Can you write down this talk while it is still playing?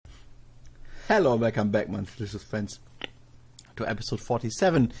Hello, welcome back, my delicious friends, to episode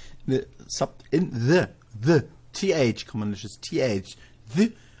 47 in the TH, come on, delicious TH,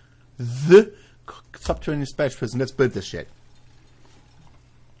 the Subterranean Spaceprison. Let's build this shit.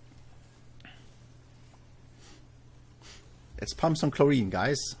 Let's pump some chlorine,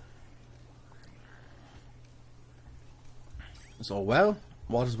 guys. So, well,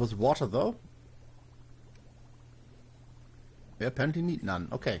 what is with water, though? We apparently need none.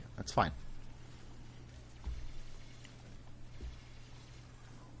 Okay, that's fine.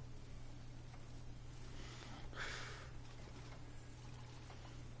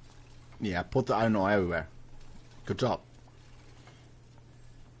 Yeah, put the iron ore everywhere. Good job.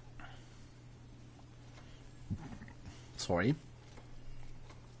 Sorry.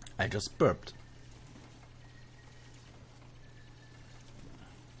 I just burped.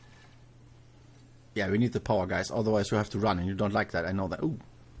 Yeah, we need the power, guys. Otherwise you have to run, and you don't like that. I know that. Ooh.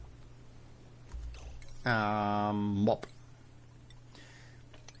 Mop.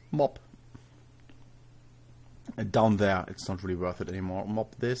 Mop. Down there, it's not really worth it anymore.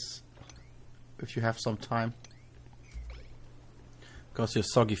 Mop this. If you have some time. Because your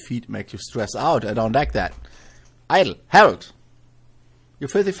soggy feet make you stress out. I don't like that. Idle. Harold. You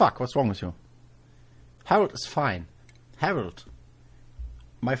filthy fuck. What's wrong with you? Harold is fine. Harold.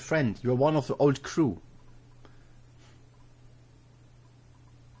 My friend. You're one of the old crew.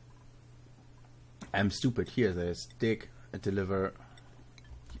 I'm stupid. Here, there's dig, deliver.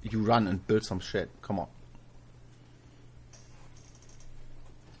 You run and build some shit. Come on.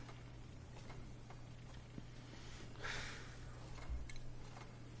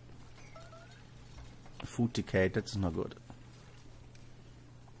 Food decay, that's not good.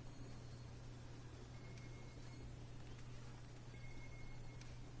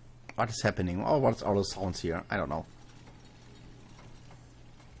 What is happening? Oh, what's all the sounds here? I don't know.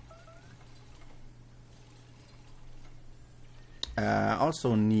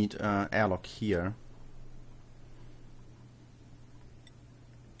 Also need airlock here.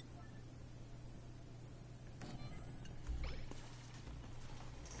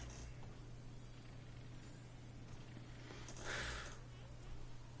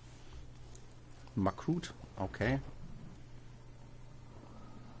 Macroot, okay.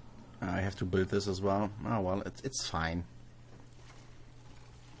 I have to build this as well. Oh well, it's fine.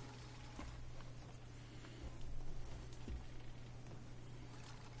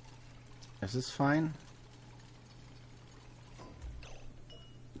 Is this fine?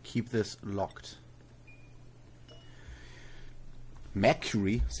 Keep this locked.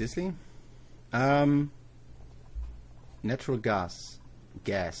 Mercury, seriously? Natural gas.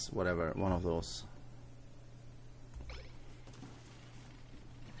 Gas, whatever, one of those.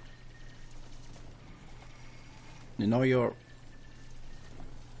 You know you're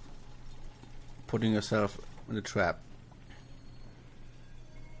putting yourself in a trap.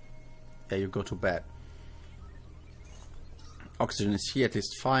 Yeah, you go to bed. Oxygen is here, at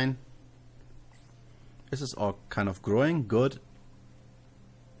least fine. This is all kind of growing, good.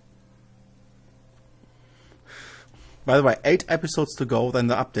 By the way, 8 episodes to go, then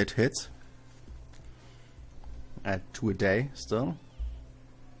the update hits. At 2 a day, still.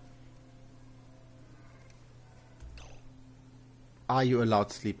 Are you a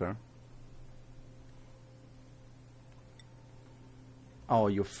loud sleeper? Oh,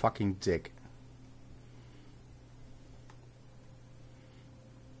 you fucking dick.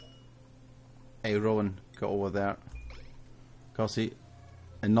 Hey, Rowan, go over there. Because he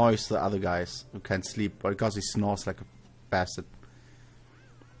annoys the other guys who can't sleep, or because he snores like a bastard.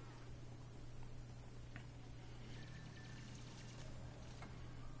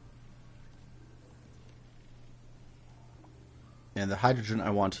 And the hydrogen I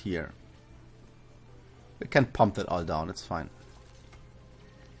want here. We can pump that all down, it's fine.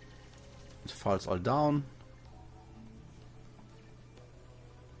 It falls all down.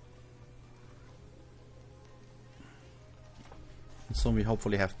 And so we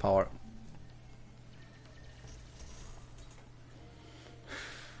hopefully have power.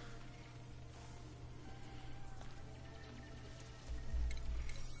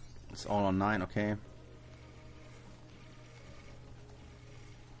 It's all on 9, okay.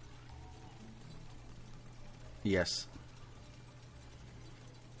 Yes.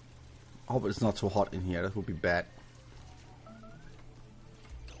 I hope it's not so hot in here, that would be bad.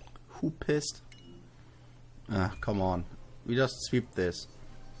 Who pissed? Ah, come on. We just sweep this.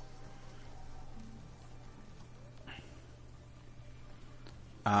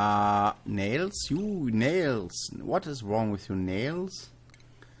 Nails? You nails. What is wrong with you nails?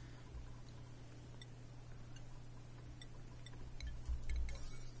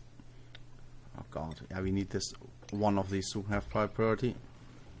 out. Yeah, we need this one of these to have priority.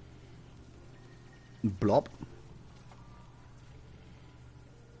 Blob.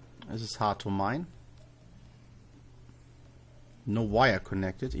 This is hard to mine. No wire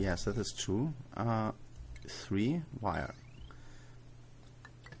connected. Yes, that is true. 3 wire.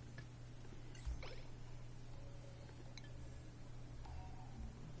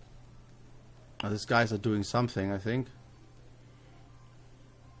 These guys are doing something, I think.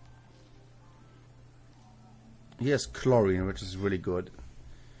 Here's chlorine, which is really good.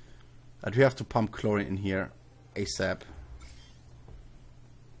 But we have to pump chlorine in here ASAP.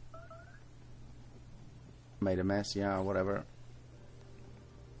 Made a mess, yeah, whatever.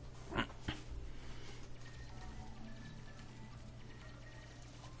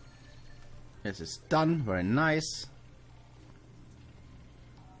 This is done, very nice.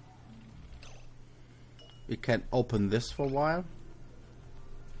 We can open this for a while.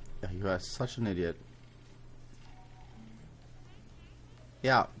 Yeah, you are such an idiot.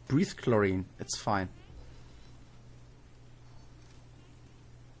 Yeah, breathe chlorine, it's fine.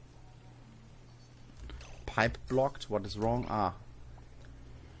 Pipe blocked, what is wrong? Ah.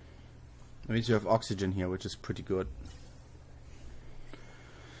 That means you have oxygen here, which is pretty good.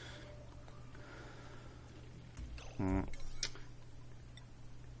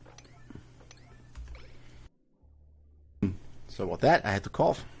 So about that, I had to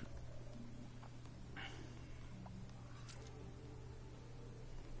cough.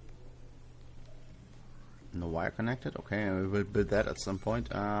 No wire connected. Okay, we will build that at some point.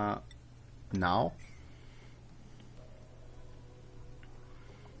 Now.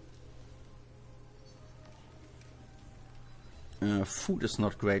 Food is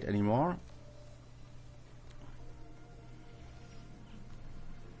not great anymore.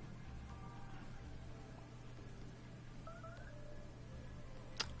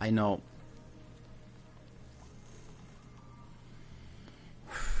 I know.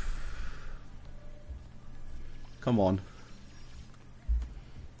 Come on.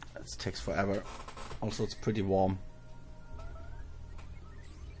 That takes forever. Also, it's pretty warm.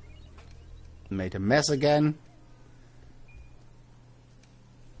 Made a mess again.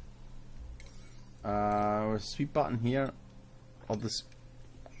 Sweep button here. All this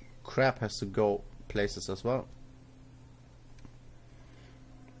crap has to go places as well.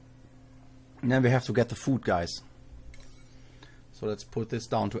 And then we have to get the food, guys. So let's put this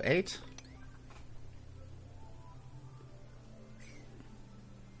down to 8.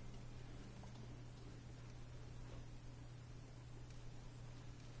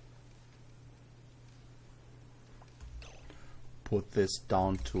 Put this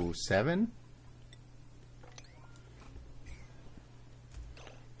down to 7.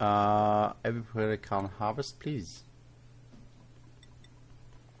 Everybody can harvest, please.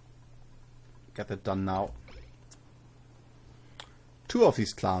 Get that done now. 2 of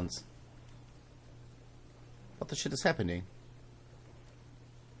these clans. What the shit is happening?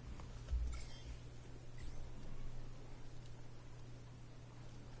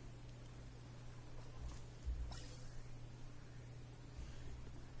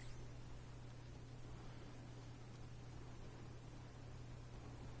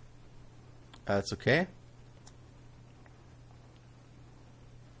 That's okay.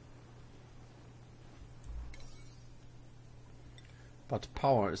 But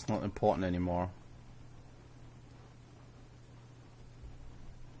power is not important anymore.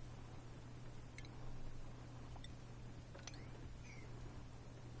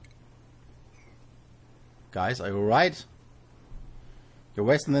 Guys, are you alright? You're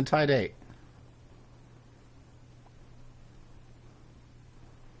wasting the entire day.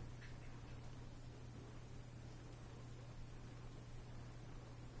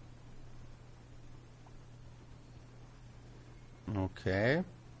 Okay.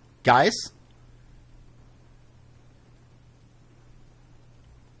 Guys?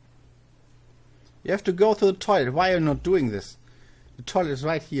 You have to go to the toilet. Why are you not doing this? The toilet is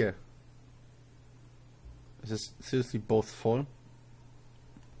right here. Is this seriously both full?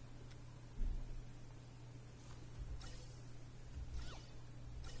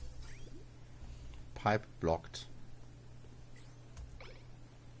 Pipe blocked.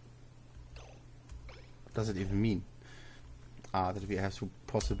 What does it even mean? Ah, that we have to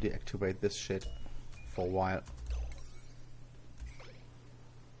possibly activate this shit for a while.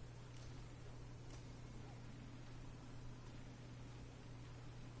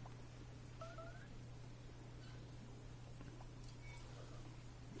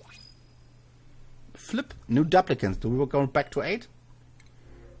 Flip, new duplicants. Do we go going back to 8?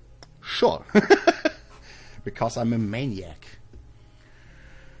 Sure. Because I'm a maniac.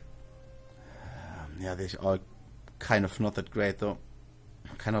 Yeah, these are kind of not that great though.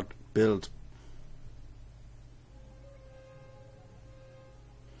 Cannot build.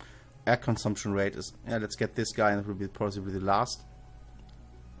 Air consumption rate is... Yeah, let's get this guy and it will be possibly the last.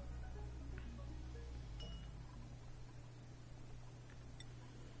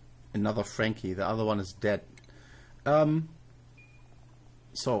 Another Frankie. The other one is dead.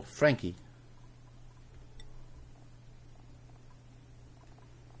 So, Frankie.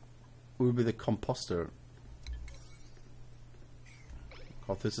 Will be the composter.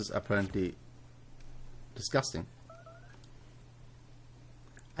 Oh, this is apparently disgusting.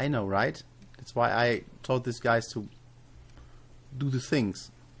 I know, right? That's why I told these guys to do the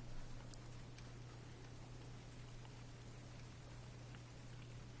things.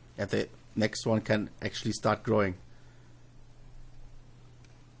 And the next one can actually start growing.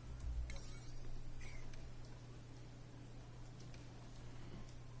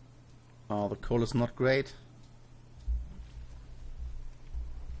 Oh, the coal is not great.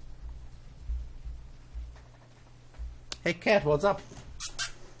 Hey cat, what's up?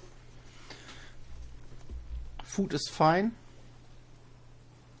 Food is fine.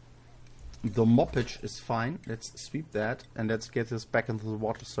 The moppage is fine. Let's sweep that and let's get this back into the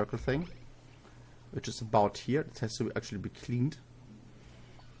water circle thing, which is about here. It has to actually be cleaned.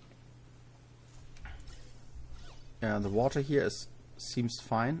 And the water here seems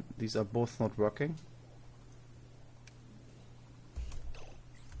fine. These are both not working.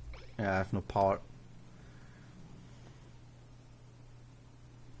 Yeah, I have no power.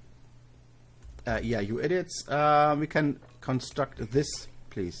 Yeah, you idiots. We can construct this,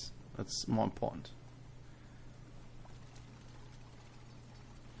 please. That's more important.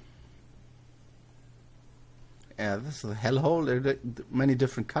 Yeah, this is a hellhole. There are many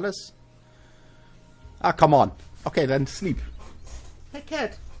different colors. Ah, come on. Okay, then sleep. Hey,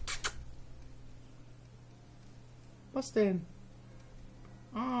 cat. What's denn?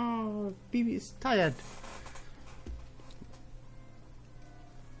 Oh, baby is tired.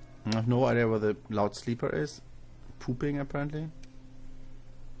 I have no idea where the loud sleeper is. Pooping, apparently.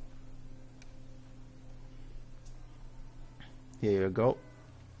 Here you go.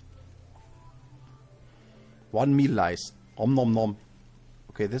 1 meal lice. Om nom nom.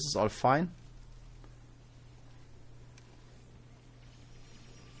 Okay, this is all fine.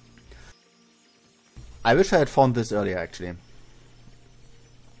 I wish I had found this earlier, actually.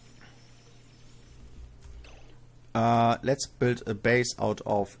 Let's build a base out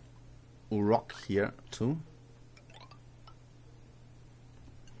of rock here, too.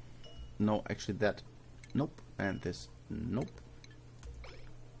 No, actually that. Nope. And this. Nope.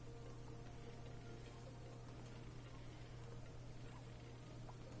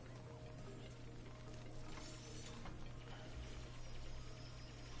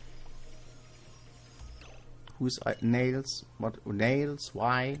 Who's Nails? What? Nails?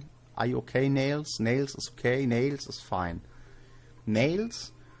 Why? Are you okay, Nails? Nails is okay. Nails is fine.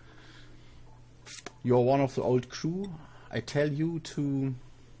 Nails? You're one of the old crew. I tell you to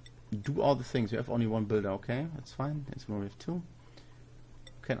do all the things. You have only one builder, okay? That's fine. That's where we have two.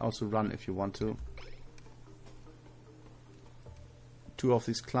 You can also run if you want to. Two of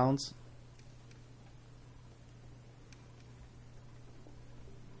these clowns.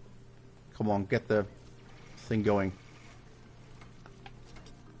 Come on, get the thing going.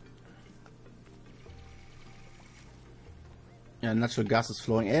 Yeah, natural gas is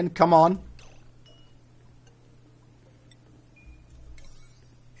flowing in. Come on.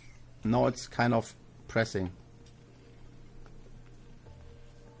 No, it's kind of pressing.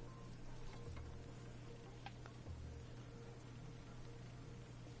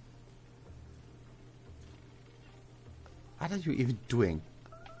 What are you even doing?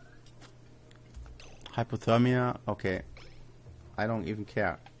 Hypothermia? Okay. I don't even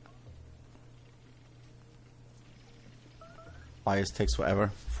care. Bias takes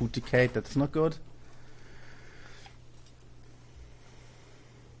forever. Food decayed, that's not good.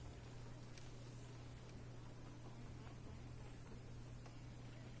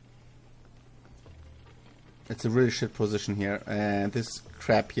 It's a really shit position here, and this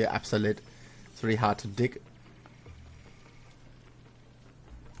crap here, absolute, it's really hard to dig.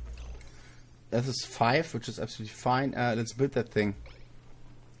 This is 5, which is absolutely fine. Let's build that thing.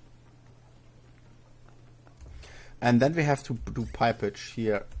 And then we have to do pipage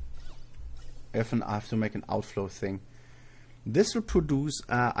here. If I have to make an outflow thing. This will produce,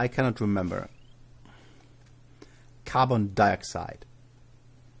 I cannot remember, carbon dioxide.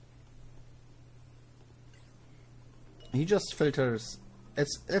 He just filters.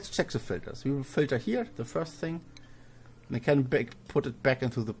 Let's check the filters. We will filter here, the first thing. And I can put it back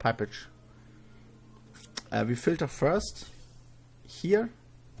into the pipage. We filter first here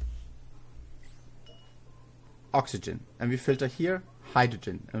oxygen, and we filter here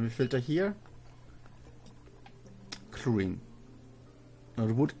hydrogen, and we filter here chlorine. Now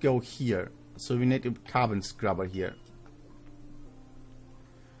it would go here, so we need a carbon scrubber here.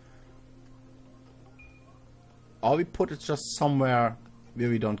 Or we put it just somewhere where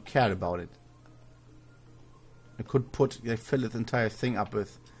we don't care about it. I could put, fill the entire thing up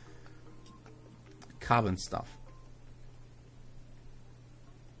with carbon stuff.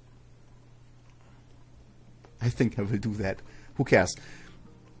 I think I will do that. Who cares?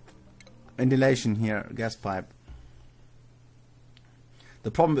 Ventilation here, gas pipe. The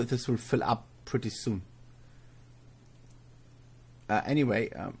problem is this will fill up pretty soon.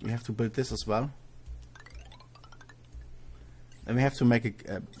 Anyway, we have to build this as well. And we have to make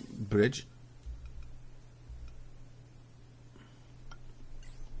a bridge.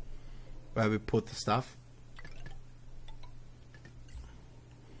 Where we put the stuff.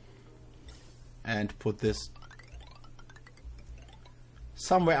 And put this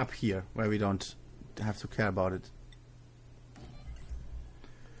somewhere up here where we don't have to care about it.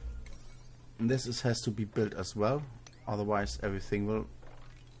 And this has to be built as well, otherwise everything will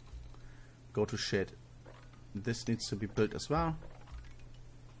go to shit. This needs to be built as well.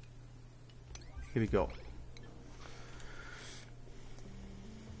 Here we go.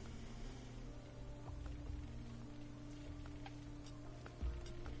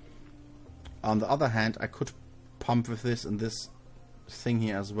 On the other hand, I could pump with this and this thing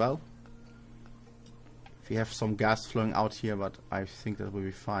here as well. If you have some gas flowing out here, but I think that will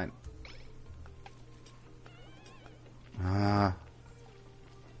be fine. Ah.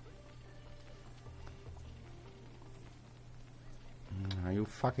 Are you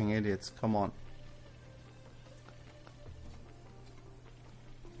fucking idiots? Come on.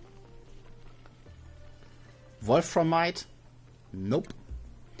 Wolframite? Nope.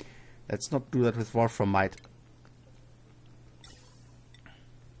 Let's not do that with Wolframite.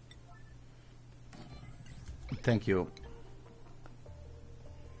 Thank you.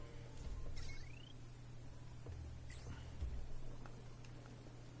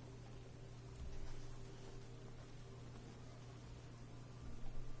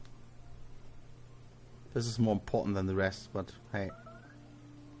 This is more important than the rest, but hey.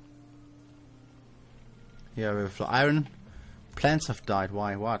 Here we have the iron. Plants have died.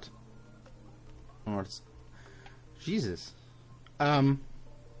 Why? What? Oh, it's Jesus.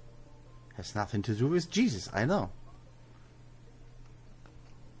 Has nothing to do with Jesus, I know.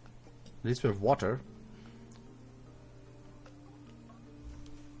 At least we have water.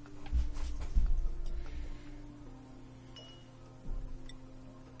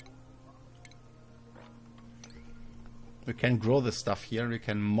 We can grow this stuff here. We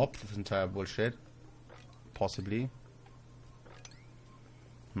can mop this entire bullshit. Possibly.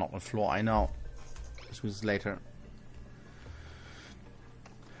 Not on the floor, I know. This was later.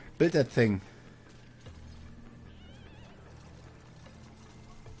 Build that thing.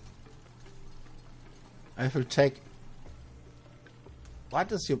 I will take...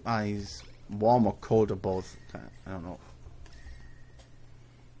 What is your eyes? Warm or cold or both? I don't know.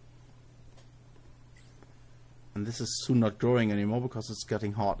 And this is soon not growing anymore because it's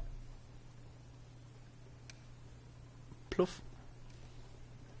getting hot. Pluff.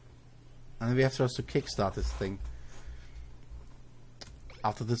 And then we have to also kickstart this thing.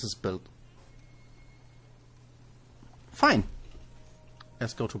 After this is built. Fine.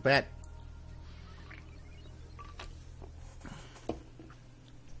 Let's go to bed.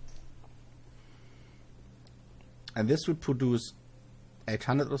 And this will produce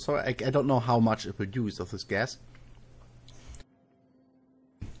 800 or so. I don't know how much it will use of this gas.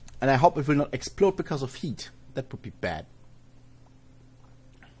 And I hope it will not explode because of heat. That would be bad.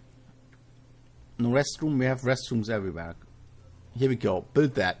 No restroom. We have restrooms everywhere. Here we go.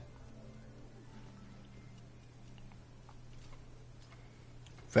 Build that.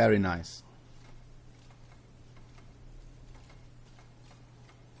 Very nice.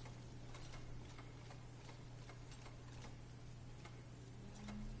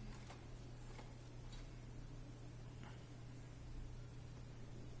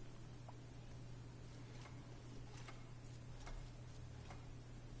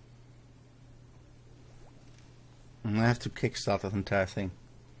 And I have to kickstart that entire thing.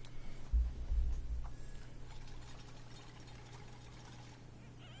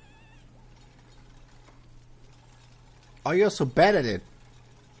 Oh, you're so bad at it.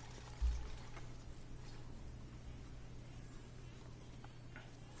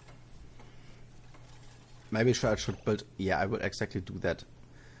 Maybe I should build... Yeah, I will exactly do that.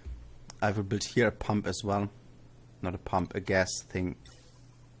 I will build here a pump as well. Not a pump, a gas thing.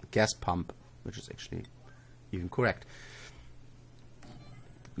 A gas pump, which is actually even correct.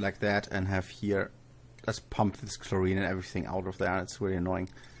 Like that, and have here, let's pump this chlorine and everything out of there. It's really annoying.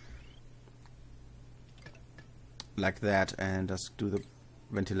 Like that, and just do the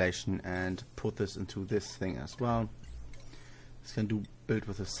ventilation and put this into this thing as well. This can do build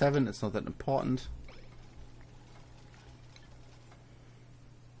with a 7, it's not that important.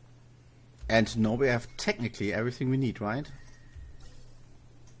 And now we have technically everything we need, right?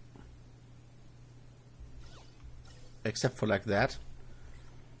 Except for like that.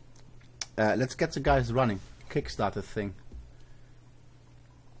 Let's get the guys running. Kickstart the thing.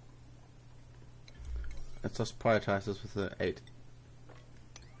 Let's just prioritize this with the 8.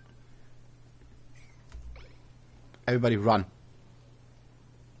 Everybody run.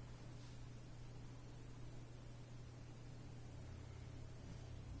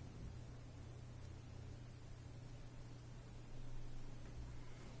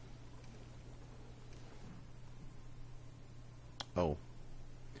 Oh.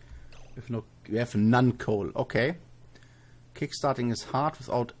 We have none coal. Okay. Kickstarting is hard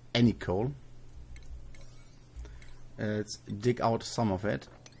without any coal. Let's dig out some of it.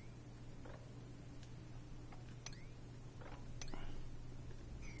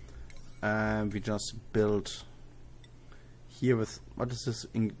 We just build here with, what is this,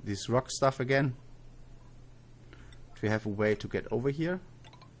 this rock stuff again? Do we have a way to get over here?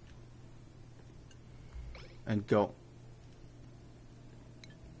 And go.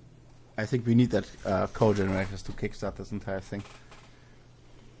 I think we need that coal generators to kickstart this entire thing.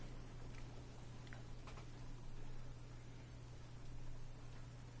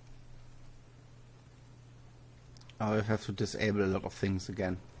 I will have to disable a lot of things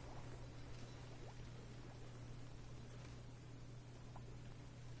again.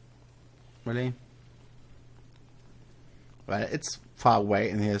 Really? Well, it's far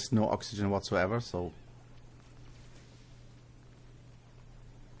away and there's no oxygen whatsoever, so...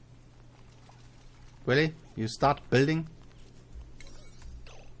 Really? You start building?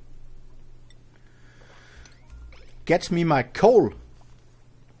 Get me my coal!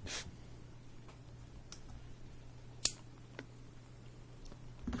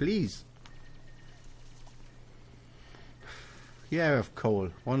 Please. Here I have coal.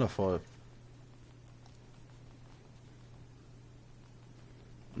 Wonderful.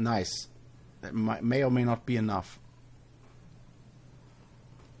 Nice. That may or may not be enough.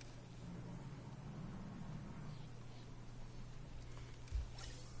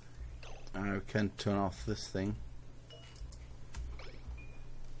 I can turn off this thing.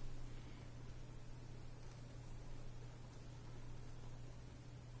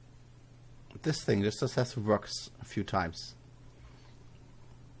 This thing just has to work a few times.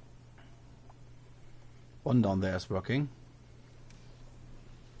 One down there is working.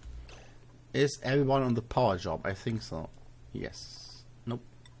 Is everyone on the power job? I think so. Yes. Nope.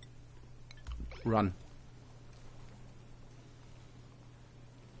 Run.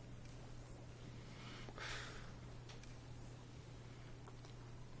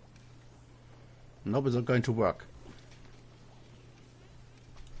 Nope, it's not going to work.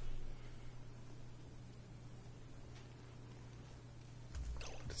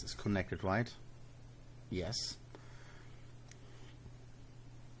 This is connected, right? Yes.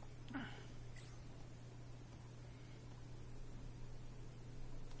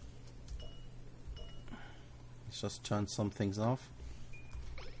 Let's just turn some things off.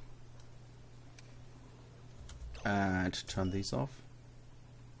 And turn these off.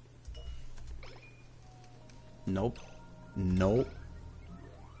 Nope. Nope.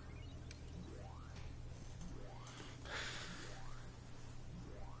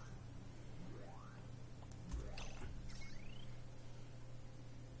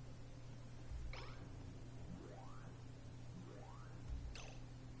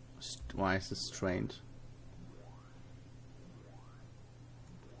 Why is this strained?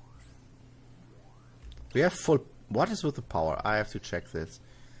 We have full... What is with the power? I have to check this.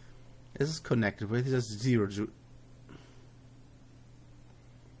 This is connected with just 0 joule.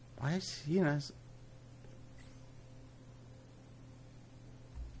 Why is he nice?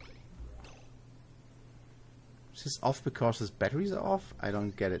 Is this off because his batteries are off? I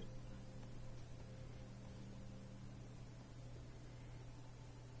don't get it.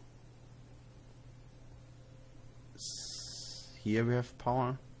 Here we have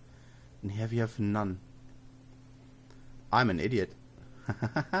power, and here we have none. I'm an idiot.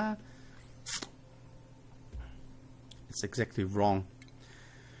 It's exactly wrong.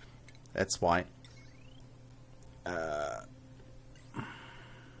 That's why.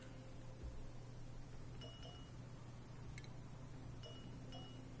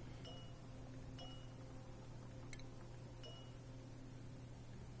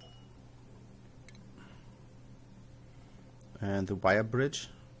 And the wire bridge.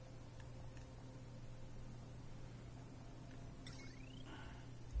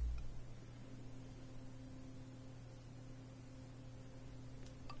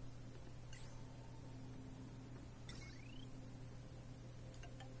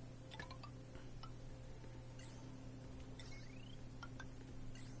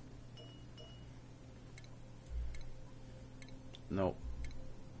 No.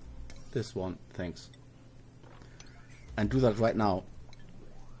 This one, thanks. And do that right now.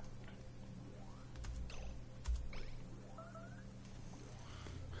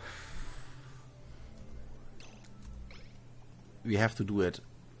 We have to do it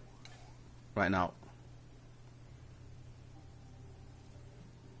right now.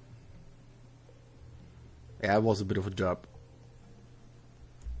 Yeah, it was a bit of a job.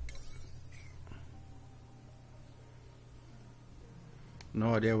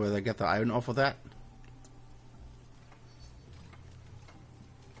 No idea where they get the iron off of that.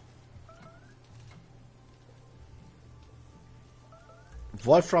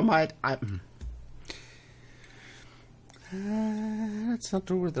 Wolframite. Let's not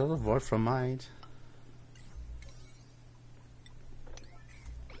do with the other Wolframite.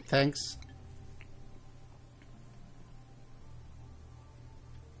 Thanks.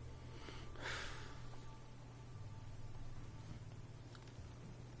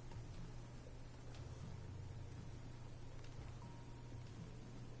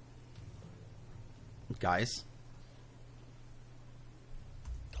 Guys,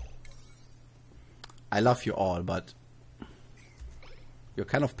 I love you all, but you're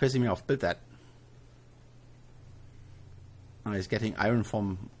kind of pissing me off. Build that. Oh, he's getting iron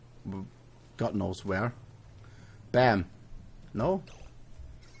from God knows where. Bam. No?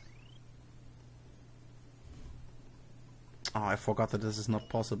 Oh, I forgot that this is not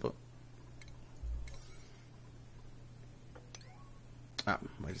possible. Ah,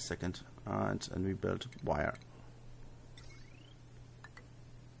 wait a second. And we build wire.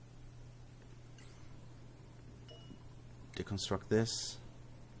 Deconstruct this.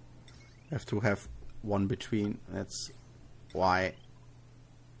 Have to have one between. That's Y.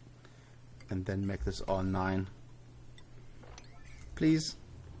 And then make this all 9. Please.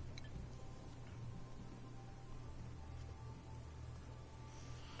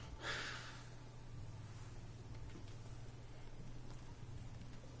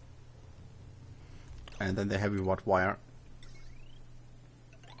 And then the heavy rod wire.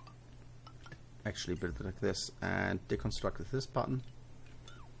 Actually build it like this and deconstruct with this button.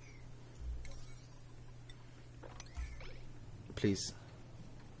 Please.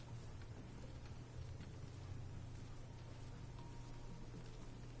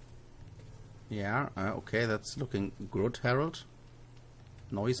 Yeah, okay, that's looking good, Harold.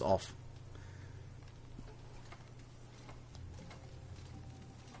 Noise off.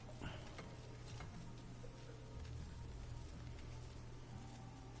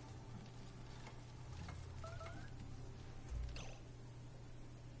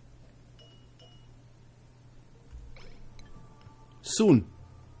 Soon,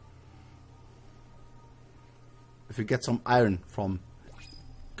 if we get some iron from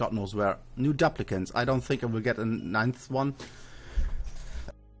God knows where. New duplicants. I don't think I will get a 9th one.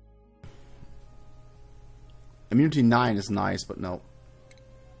 Immunity 9 is nice, but no.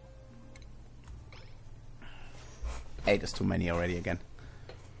 8 is too many already again.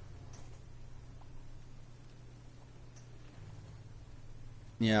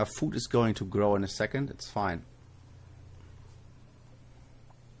 Yeah, food is going to grow in a second. It's fine.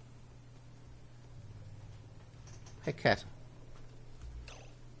 Hey, cat.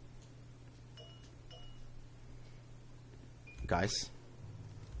 Guys.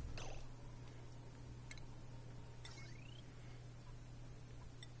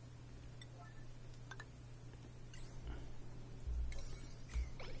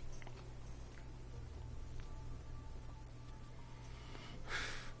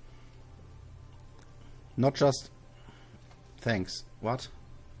 Not just... Thanks. What?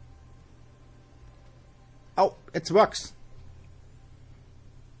 Oh, it works.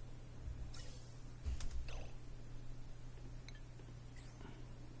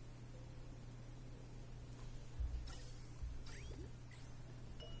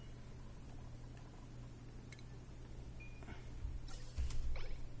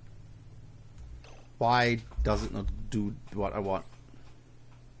 Why does it not do what I want?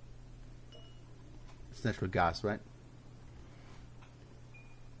 It's natural gas, right?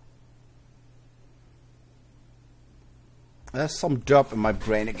 There's some derp in my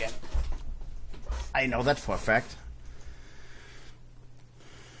brain again. I know that for a fact.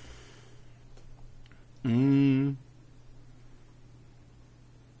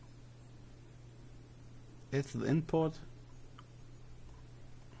 It's the input.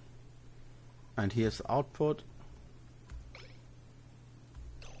 And here's the output.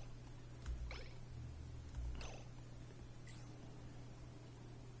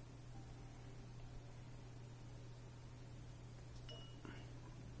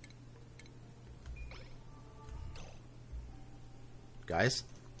 Guys,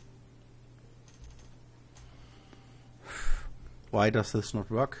 why does this not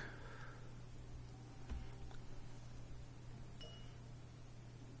work?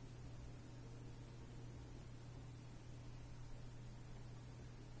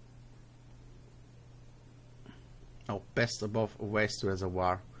 Oh, best above a waste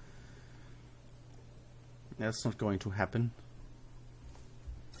reservoir. That's not going to happen.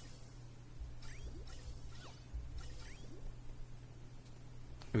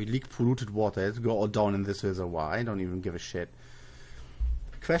 We leak polluted water. Let's go all down in this reservoir. I don't even give a shit.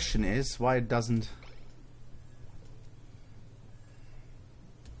 The question is why it doesn't.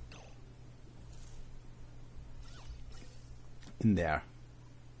 In there.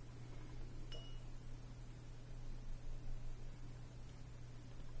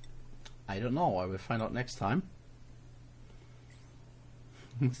 I don't know. I will find out next time.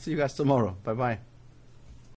 See you guys tomorrow. Bye bye.